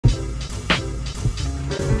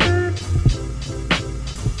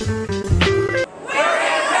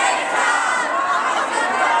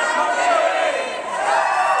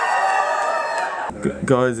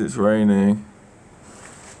Guys, it's raining.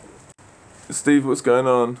 Steve, what's going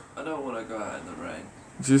on? I don't want to go out in the rain.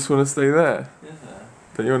 Do you just want to stay there? Yeah.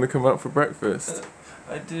 Don't you want to come out for breakfast?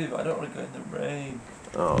 I do, I don't want to go in the rain.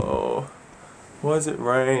 Oh, why is it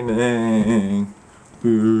raining?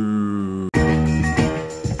 Boo.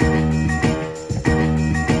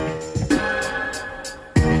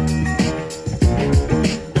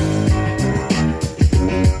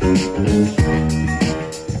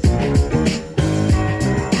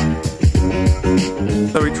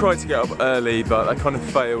 So we tried to get up early, but I kind of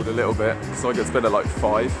failed a little bit, so I got to bed at like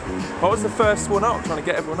 5. I was the first one up, trying to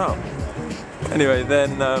get everyone up. Anyway,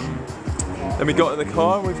 then we got in the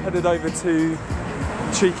car and we've headed over to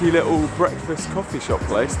a cheeky little breakfast coffee shop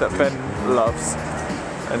place that Ben loves,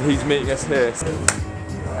 and he's meeting us here.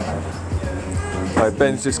 Right,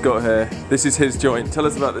 Ben's just got here. This is his joint. Tell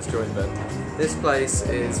us about this joint, Ben. This place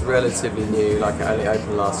is relatively new, like it only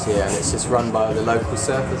opened last year, and it's just run by the local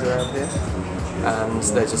surfers around here. And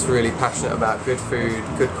they're just really passionate about good food,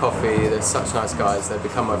 good coffee. They're such nice guys. They've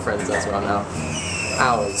become my friends as well now.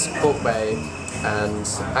 Ours, Cork Bay, and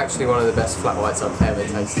actually one of the best flat whites I've ever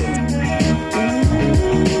tasted.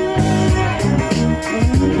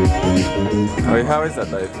 Oh, how is that,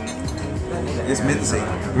 babe? It's mincy.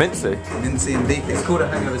 Mincy? Mincy and beefy. It's called a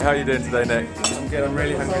hangover. How are you doing today, Nick? I'm good, I'm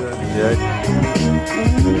really hungry though. Yeah.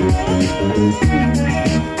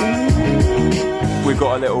 We've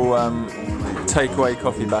got a little takeaway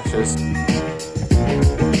coffee bashers.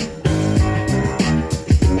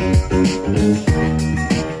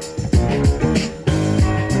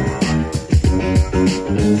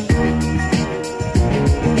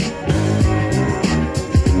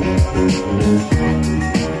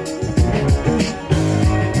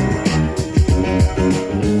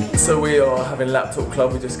 So we are having laptop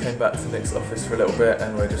club. We just came back to Nick's office for a little bit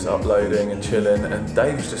and we're just uploading and chilling, and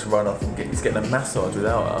Dave's just run off and he's getting a massage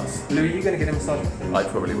without us. Louis, are you going to get a massage? I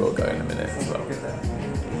probably will go in a minute as well.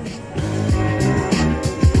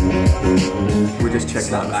 We're just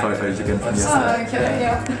checking out the photos again from yesterday. Oh, okay,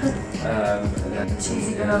 yeah.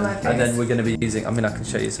 And then we're going to be using, I mean, I can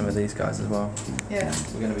show you some of these guys as well. Yeah.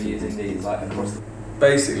 We're going to be using these like across the...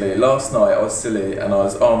 Basically, last night I was silly and I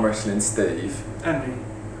was arm wrestling Steve. And me.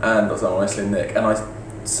 And I was arm wrestling Nick, and I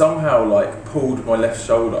somehow like pulled my left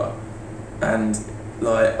shoulder, and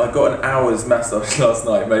like I got an hour's massage last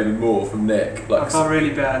night, maybe more, from Nick. Like, I felt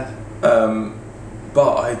really bad.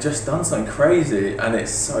 But I had just done something crazy, and it's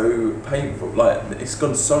so painful. Like, it's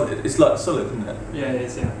gone solid. It's like solid, isn't it? Yeah, it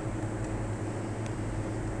is, yeah.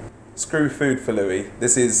 Screw food for Louis.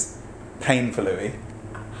 This is pain for Louis.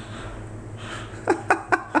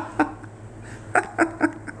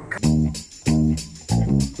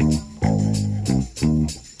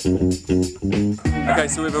 Okay,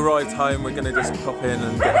 so we've arrived home. We're going to just pop in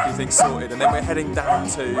and get a few things sorted, and then we're heading down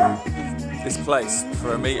to this place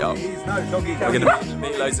for a meet-up. No, doggy, We're going to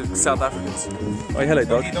meet loads of South Africans. Oh, hello,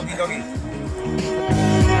 dog. Doggy, doggy.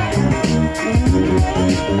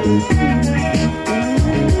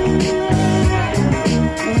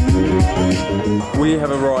 We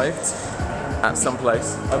have arrived at some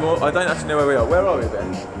place. I don't actually know where we are. Where are we,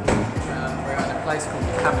 Ben? We're at a place called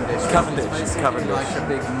Cavendish. Cavendish. It's basically Cavendish. like a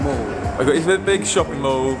big mall. It's a big shopping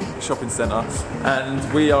mall, shopping centre, and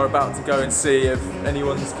we are about to go and see if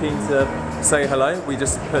anyone's keen to say hello. We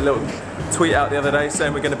just put a little tweet out the other day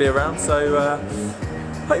saying we're going to be around, so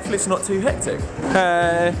hopefully it's not too hectic.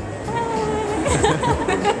 Hey!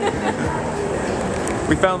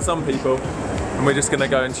 We found some people, and we're just going to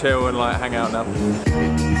go and chill and like hang out now.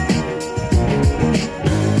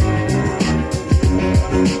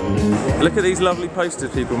 Look at these lovely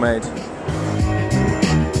posters people made.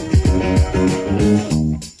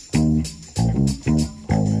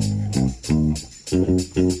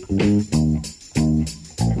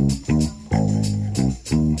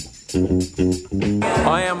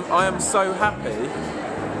 I am so happy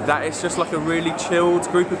that it's just like a really chilled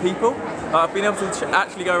group of people. I've been able to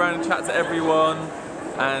actually go around and chat to everyone,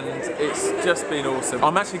 and it's just been awesome.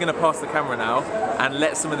 I'm actually going to pass the camera now and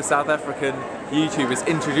let some of the South African YouTubers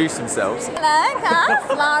introduce themselves. Hello, guys.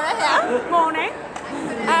 Lara here. Morning.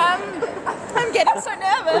 I'm getting so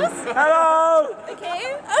nervous. Hello!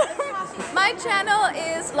 Okay. My channel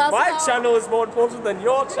is Las My channel is more important than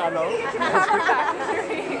your channel.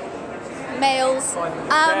 Males. So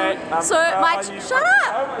my shut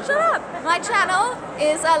up. My channel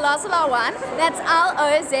is Lazala1. That's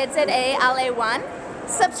LOZZALA1.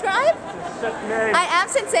 Subscribe. I am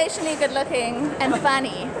sensationally good looking and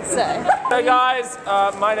funny. So. Hey guys,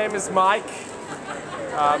 my name is Mike.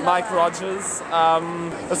 Mike Rogers.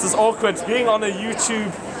 This is awkward being on a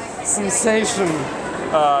YouTube sensation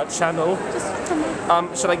channel.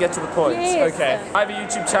 Should I get to the point? Yes. Okay. I have a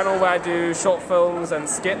YouTube channel where I do short films and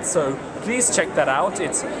skits, so please check that out.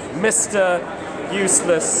 It's Mr.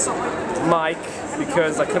 Useless Mike,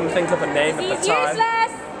 because I couldn't think of a name at the He's time.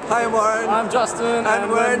 useless. Hi, I'm Warren. I'm Justin, And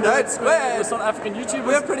we're Nerd Squared. We're South African YouTubers.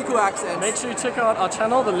 We have pretty cool accents. Make sure you check out our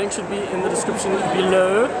channel. The link should be in the description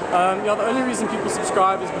below. Yeah, the only reason people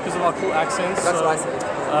subscribe is because of our cool accents. That's so, what I said.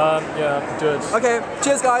 Yeah, do it. Okay,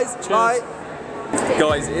 cheers guys. Cheers. Bye.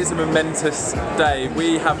 Guys, it is a momentous day.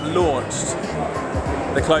 We have launched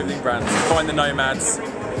the clothing brand, Find the Nomads.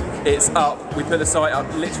 It's up. We put the site up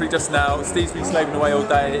literally just now. Steve's been slaving away all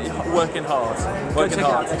day, working hard. Working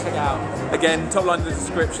hard. Check it out. Again, top line in the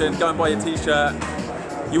description. Go and buy your t-shirt.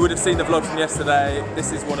 You would have seen the vlog from yesterday.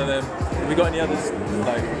 This is one of them. Have we got any others?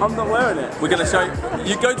 No. I'm not wearing it. We're going to show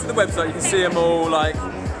you. Go to the website. You can see them all, like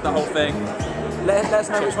the whole thing. Let us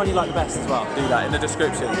know which one you like the best as well. Do that in the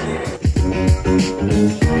description.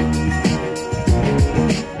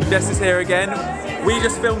 Jess is here again. We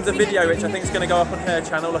just filmed a video which I think is going to go up on her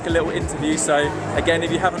channel, like a little interview. So again,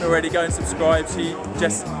 if you haven't already, go and subscribe.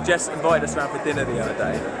 Jess invited us around for dinner the other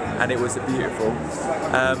day, and it was beautiful.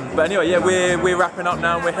 But anyway, yeah, we're wrapping up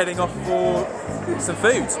now, and we're heading off for some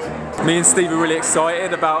food. Me and Steve are really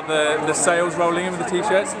excited about the sales rolling in with the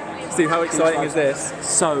t-shirts. Steve, how exciting is this?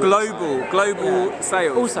 So global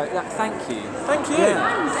sales. Also, thank you. Thank you.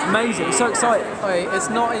 Yeah, amazing. It's so exciting. It's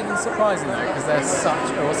not even surprising though, because they're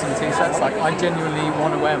such awesome t-shirts. Like, I genuinely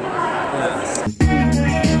want to wear mine.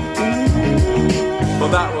 Well,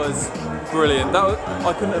 that was brilliant. That was,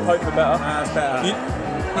 I couldn't have hoped for better. That's better. You're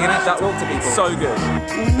gonna have to talk to people. So good.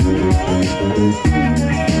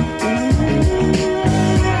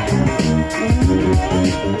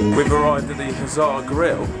 We've arrived at the Hussar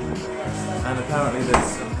Grill, and apparently there's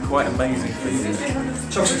some quite amazing food.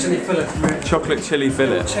 Chocolate chili fillet. Chocolate chili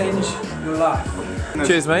fillet. Change your life.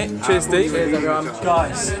 Cheers, mate. Cheers, Steve. Cheers everyone.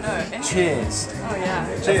 Guys, cheers.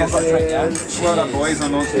 Cheers. Well done, boys.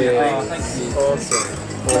 On all three. Oh, thank you. Awesome.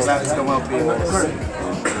 I'm glad it's gone well for you.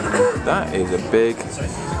 That is a big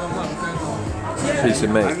piece of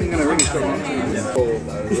meat. I'm going to really struggle.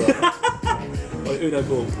 Uno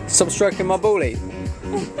ball. Stop stroking my ballie.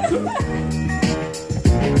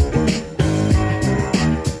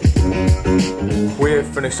 We have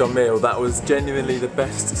finished our meal. That was genuinely the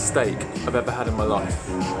best steak I've ever had in my life.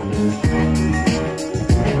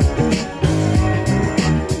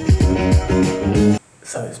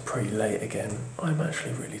 So it's pretty late again. I'm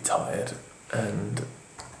actually really tired, and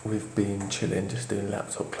we've been chilling, just doing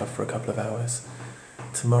laptop club for a couple of hours.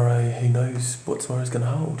 Tomorrow, who knows what tomorrow's going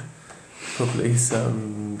to hold? Probably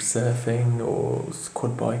some surfing or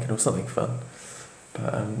quad biking or something fun.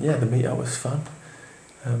 But yeah, the meetup was fun.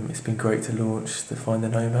 It's been great to launch the Find the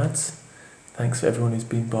Nomads. Thanks for everyone who's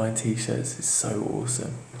been buying t-shirts. It's so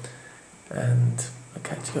awesome. And I'll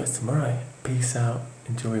catch you guys tomorrow. Peace out,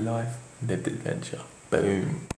 enjoy life, live the adventure. Boom.